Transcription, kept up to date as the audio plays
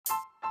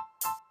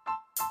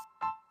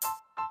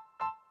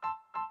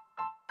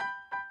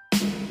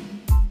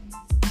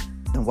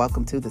and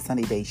welcome to the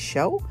Sunny Day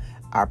Show.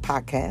 Our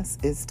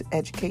podcast is to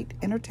educate,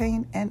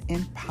 entertain, and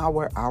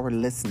empower our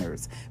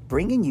listeners,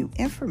 bringing you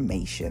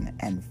information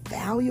and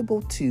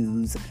valuable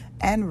tools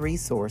and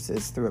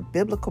resources through a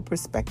biblical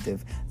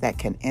perspective that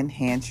can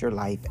enhance your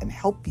life and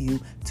help you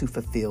to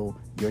fulfill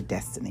your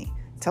destiny.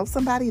 Tell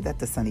somebody that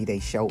the Sunny Day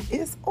Show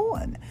is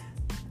on.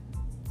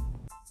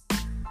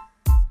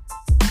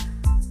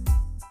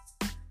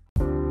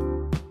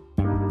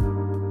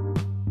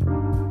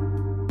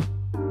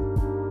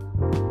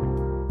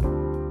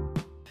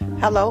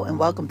 Hello and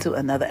welcome to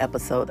another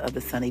episode of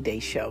the Sunny Day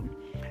Show.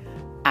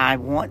 I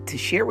want to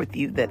share with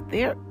you that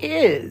there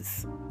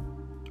is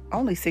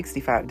only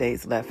 65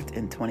 days left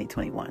in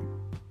 2021.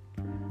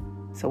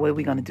 So what are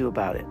we going to do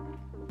about it?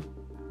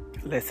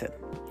 Listen,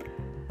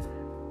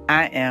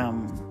 I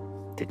am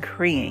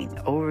decreeing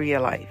over your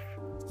life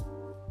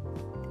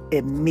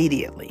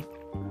immediately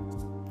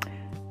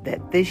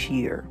that this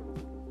year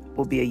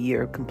will be a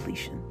year of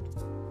completion.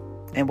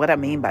 And what I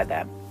mean by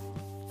that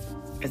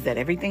is that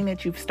everything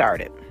that you've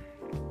started,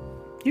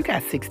 you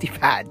got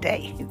 65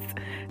 days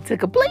to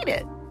complete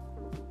it.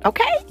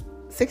 Okay?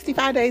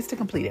 65 days to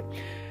complete it.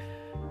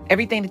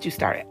 Everything that you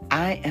started.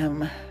 I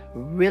am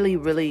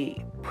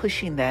really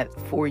pushing that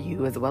for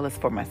you as well as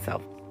for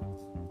myself.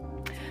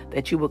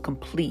 That you will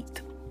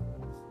complete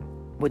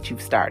what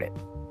you've started.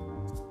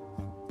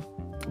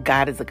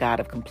 God is a God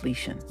of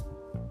completion,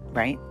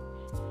 right?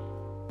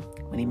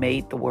 When he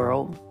made the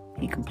world,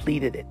 he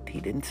completed it. He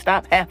didn't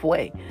stop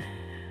halfway.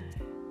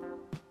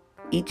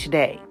 Each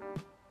day,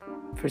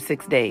 for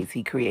 6 days,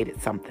 he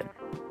created something.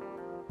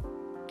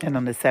 And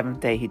on the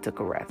seventh day, he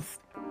took a rest.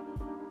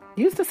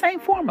 Use the same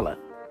formula.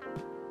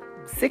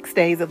 6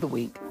 days of the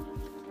week,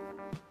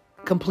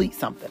 complete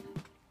something.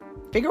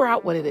 Figure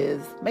out what it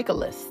is. Make a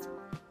list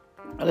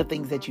of the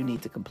things that you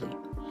need to complete.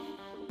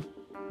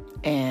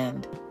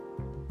 And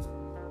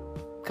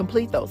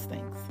complete those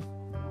things.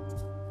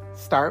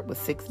 Start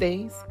with 6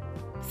 days,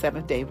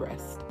 7th day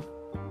rest.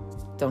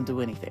 Don't do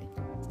anything.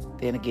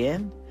 Then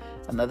again,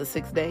 another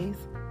 6 days,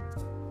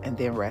 and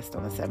then rest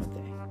on the 7th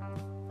day.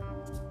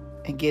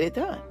 And get it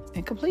done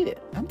and complete it.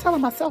 I'm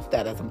telling myself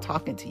that as I'm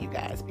talking to you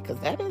guys, because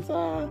that is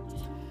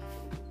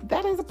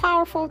a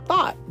powerful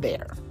thought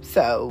there.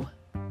 So,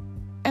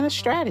 and a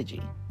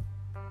strategy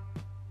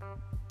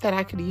that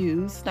I could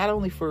use not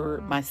only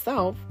for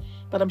myself,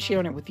 but I'm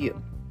sharing it with you.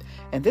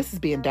 And this is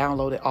being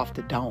downloaded off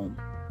the dome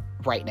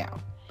right now.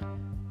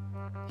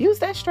 Use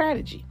that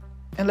strategy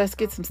and let's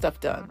get some stuff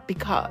done,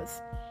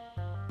 because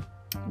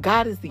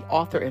God is the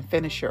author and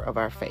finisher of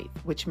our faith,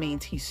 which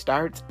means he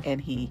starts and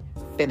he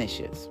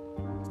finishes.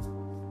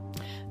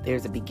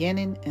 There's a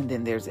beginning and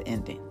then there's an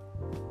ending.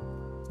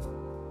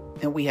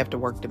 And we have to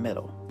work the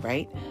middle,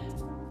 right?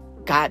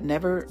 God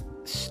never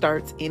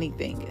starts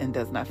anything and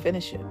does not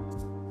finish it.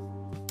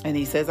 And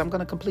he says, I'm going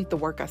to complete the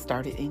work I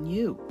started in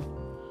you.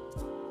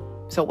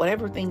 So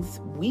whatever things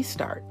we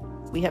start,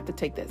 we have to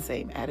take that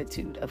same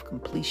attitude of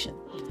completion.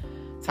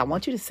 So I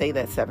want you to say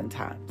that 7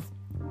 times.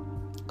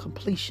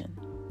 Completion.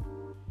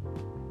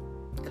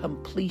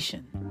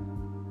 Completion.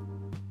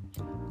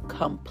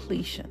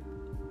 Completion.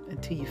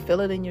 Until you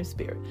feel it in your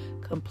spirit.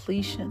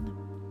 Completion.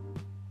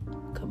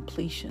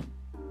 Completion.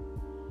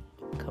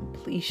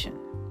 Completion.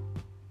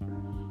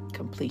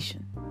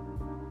 Completion.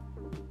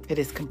 It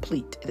is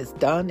complete. It is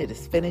done. It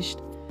is finished.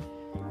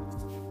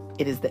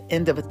 It is the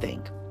end of a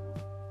thing.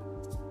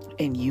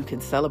 And you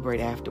can celebrate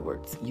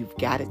afterwards. You've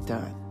got it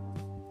done.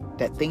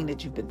 That thing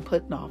that you've been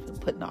putting off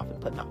and putting off and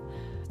putting off.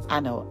 I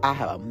know I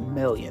have a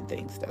million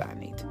things that I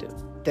need to do,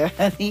 that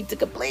I need to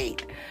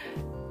complete.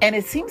 And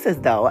it seems as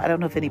though, I don't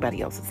know if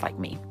anybody else is like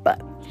me,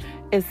 but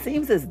it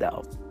seems as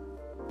though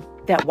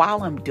that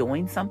while I'm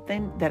doing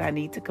something that I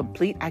need to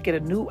complete, I get a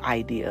new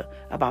idea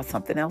about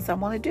something else I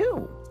want to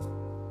do.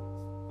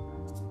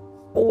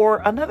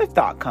 Or another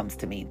thought comes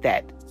to me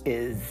that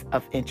is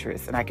of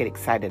interest and I get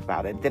excited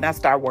about it. Then I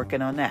start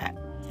working on that.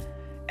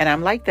 And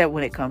I'm like that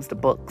when it comes to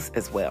books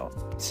as well.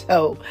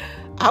 So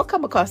I'll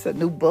come across a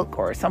new book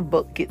or some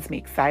book gets me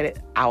excited.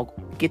 I'll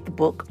get the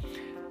book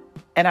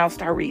and I'll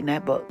start reading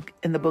that book.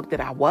 And the book that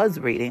I was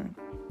reading,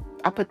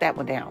 I put that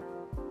one down.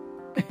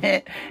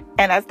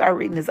 And I start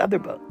reading this other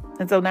book.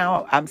 And so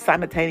now I'm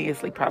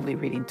simultaneously probably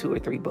reading 2 or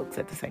 3 books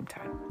at the same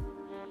time.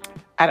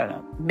 I don't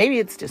know. Maybe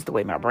it's just the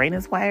way my brain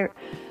is wired.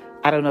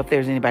 I don't know if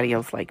there's anybody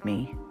else like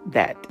me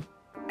that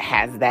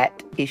has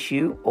that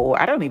issue,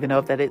 or I don't even know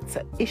if that it's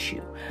an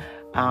issue.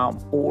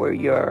 Or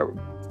your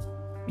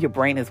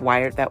brain is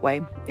wired that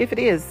way. If it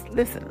is,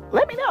 listen,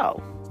 let me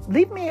know.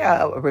 Leave me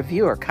a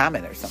review or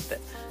comment or something.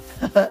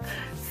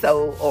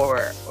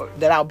 or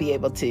that I'll be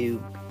able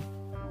to,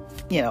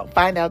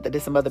 find out that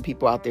there's some other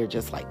people out there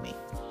just like me.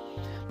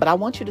 But I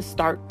want you to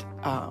start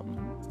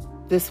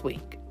this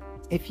week,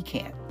 if you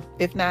can.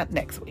 If not,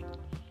 next week.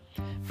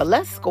 But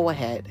let's go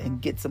ahead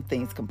and get some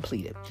things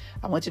completed.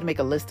 I want you to make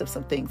a list of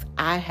some things.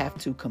 I have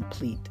to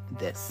complete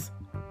this.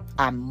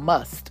 I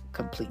must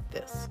complete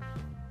this.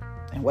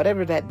 And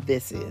whatever that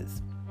this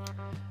is,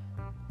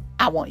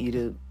 I want you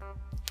to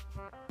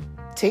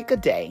take a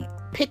day,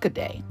 pick a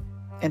day,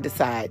 and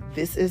decide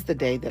this is the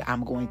day that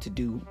I'm going to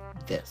do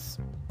this.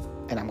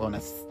 And I'm going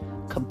to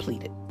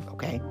complete it,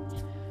 okay?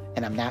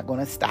 And I'm not going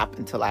to stop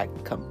until I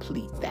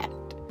complete that.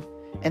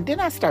 And then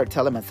I start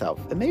telling myself,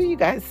 and maybe you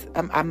guys,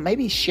 I'm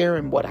maybe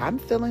sharing what I'm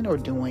feeling or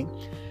doing,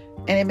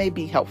 and it may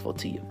be helpful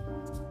to you.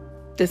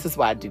 This is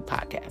why I do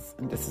podcasts,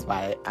 and this is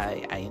why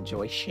I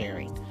enjoy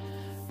sharing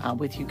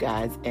with you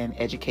guys and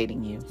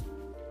educating you.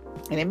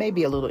 And it may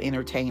be a little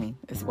entertaining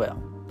as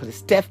well, but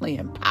it's definitely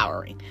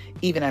empowering,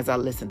 even as I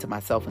listen to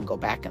myself and go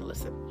back and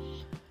listen.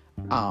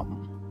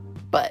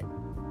 But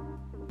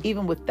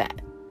even with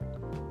that,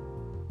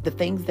 the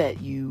things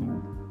that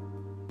you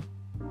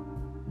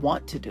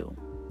want to do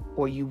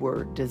or you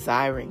were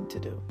desiring to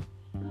do,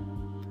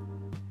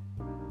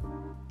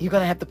 you're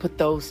going to have to put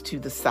those to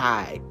the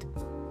side,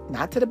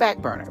 not to the back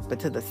burner, but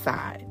to the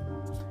side,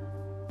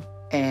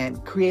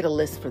 and create a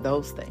list for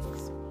those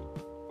things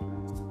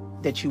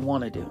that you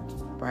want to do,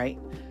 right?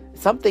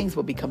 Some things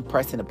will become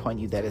pressing upon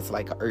you that it's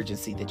like an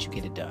urgency that you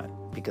get it done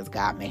because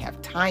God may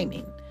have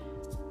timing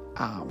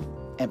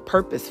and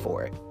purpose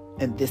for it.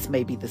 And this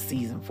may be the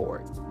season for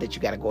it, that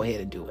you got to go ahead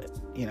and do it,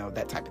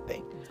 that type of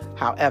thing.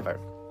 However,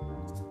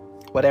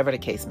 whatever the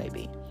case may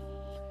be,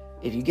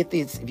 if you get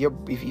these, if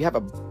you have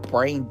a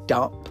brain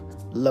dump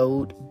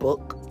load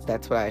book,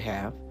 that's what I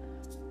have.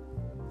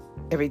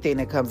 Everything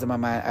that comes in my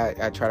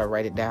mind, I try to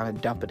write it down and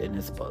dump it in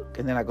this book.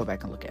 And then I go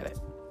back and look at it.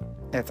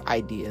 That's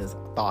ideas,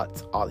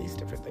 thoughts, all these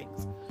different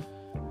things.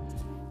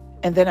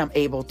 And then I'm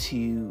able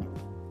to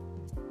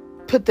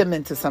put them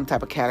into some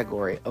type of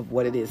category of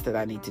what it is that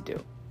I need to do.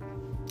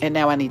 And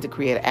now I need to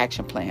create an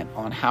action plan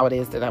on how it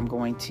is that I'm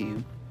going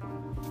to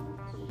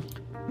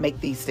make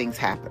these things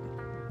happen,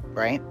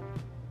 right?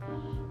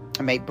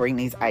 I may bring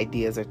these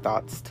ideas or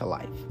thoughts to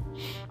life.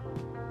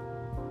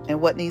 And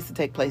what needs to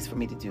take place for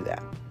me to do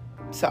that?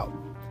 So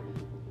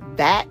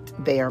that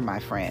there, my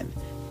friend,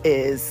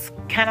 is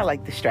kind of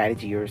like the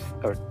strategy or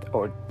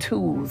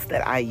tools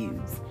that I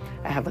use.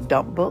 I have a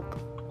dump book,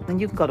 and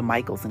you can go to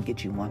Michael's and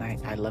get you one.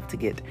 I love to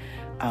get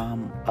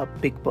a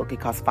big book. It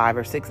costs $5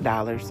 or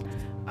 $6.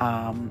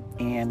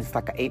 And it's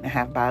like an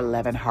 8.5 by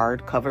 11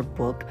 hardcover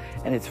book,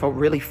 and it's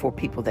really for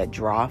people that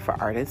draw, for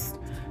artists.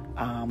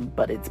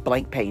 But it's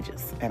blank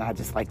pages, and I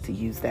just like to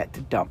use that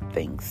to dump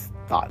things,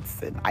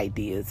 thoughts and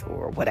ideas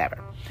or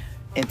whatever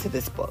into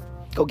this book.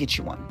 Go get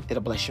you one.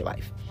 It'll bless your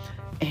life.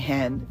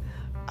 And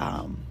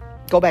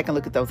go back and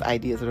look at those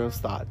ideas or those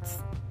thoughts.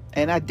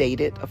 And I date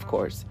it, of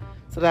course,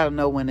 so that I'll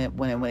know when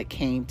it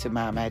came to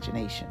my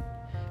imagination.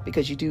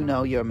 Because you do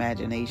know your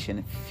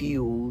imagination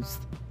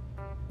fuels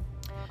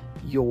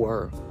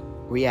your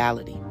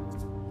reality.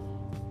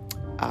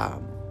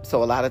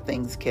 So a lot of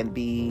things can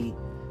be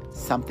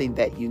something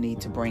that you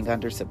need to bring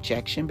under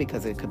subjection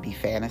because it could be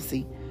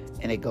fantasy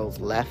and it goes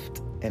left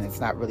and it's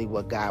not really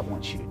what God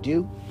wants you to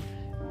do.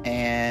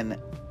 And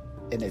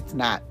it's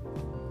not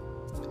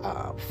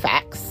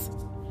facts,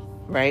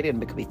 right?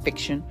 And it could be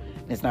fiction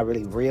and it's not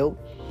really real.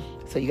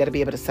 So you got to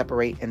be able to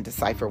separate and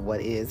decipher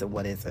what is and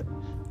what isn't.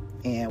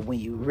 And when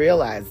you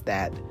realize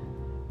that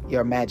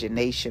your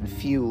imagination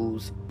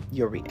fuels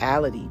your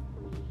reality,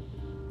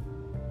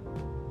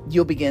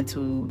 you'll begin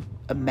to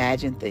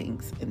imagine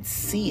things and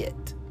see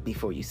it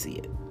before you see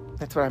it.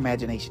 That's what our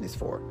imagination is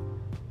for.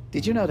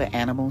 Did you know that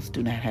animals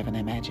do not have an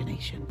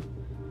imagination?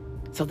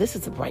 So this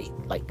is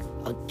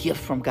a gift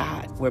from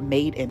God. We're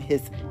made in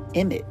His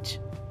image.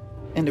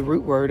 And the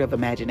root word of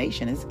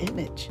imagination is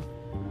image.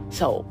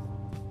 So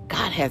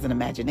God has an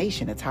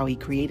imagination. It's how He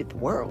created the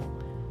world,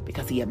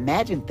 because He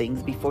imagined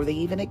things before they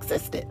even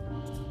existed.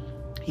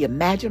 He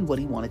imagined what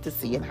He wanted to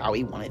see and how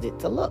He wanted it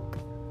to look,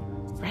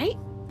 right?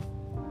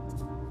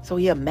 So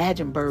He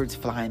imagined birds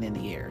flying in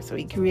the air. So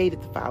He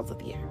created the fowls of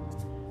the air,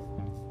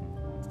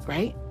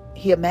 right?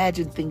 He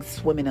imagined things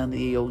swimming under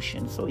the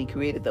ocean. So He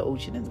created the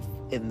ocean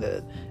and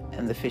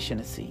the fish in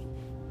the sea.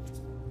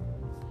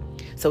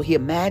 So He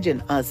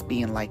imagined us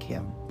being like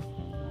Him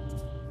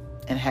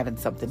and having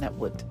something that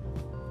would,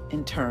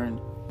 in turn,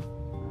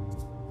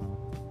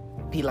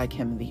 be like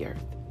Him in the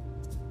earth.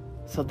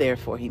 So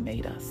therefore He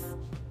made us.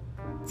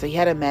 So He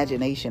had an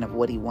imagination of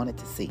what He wanted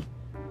to see.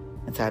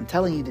 And so I'm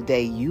telling you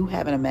today, you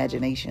have an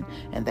imagination,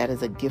 and that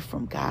is a gift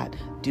from God.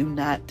 Do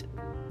not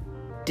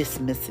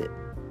dismiss it,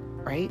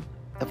 right?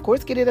 Of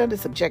course, get it under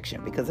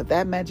subjection, because if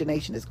that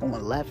imagination is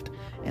going left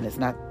and it's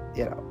not,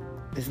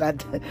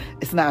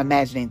 it's not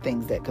imagining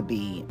things that could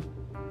be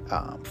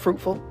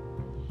fruitful,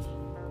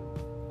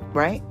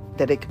 right?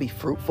 That it could be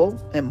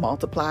fruitful and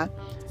multiply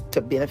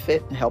to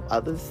benefit and help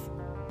others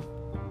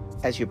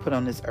as you're put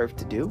on this earth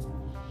to do.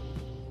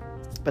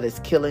 But it's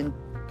killing,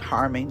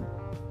 harming,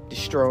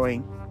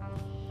 destroying,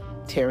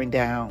 tearing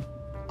down,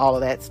 all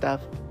of that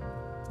stuff,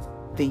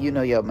 then you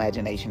know your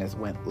imagination has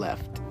went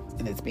left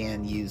and it's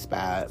being used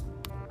by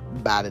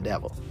the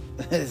devil.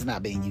 It's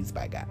not being used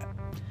by God.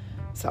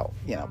 So,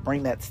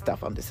 bring that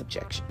stuff under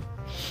subjection.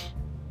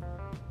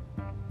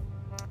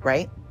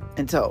 Right?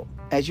 And so,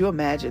 as you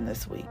imagine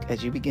this week,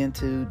 as you begin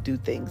to do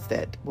things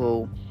that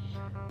will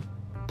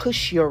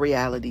push your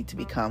reality to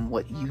become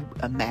what you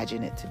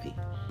imagine it to be,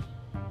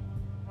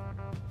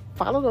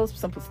 follow those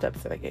simple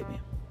steps that I gave you.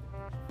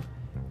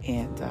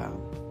 And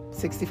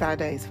 65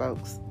 days,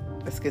 folks.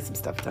 Let's get some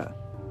stuff done.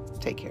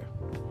 Take care.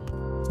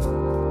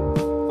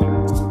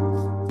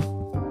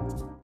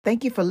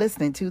 Thank you for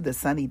listening to The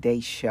Sunny Day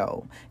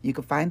Show. You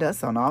can find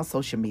us on all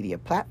social media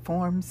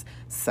platforms.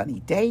 Sunny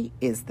Day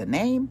is the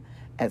name,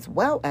 as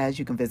well as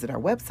you can visit our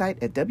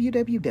website at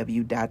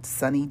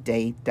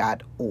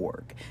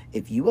www.sunnyday.org.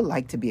 If you would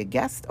like to be a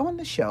guest on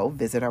the show,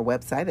 visit our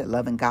website at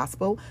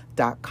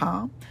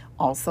loveandgospel.com.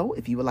 Also,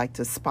 if you would like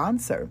to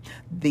sponsor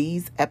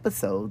these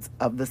episodes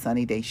of The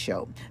Sunny Day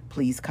Show,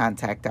 please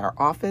contact our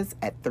office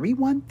at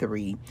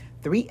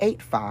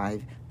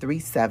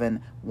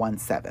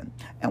 313-385-3717.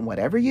 And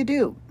whatever you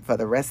do for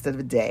the rest of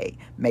the day,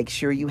 make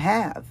sure you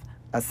have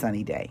a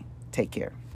sunny day. Take care.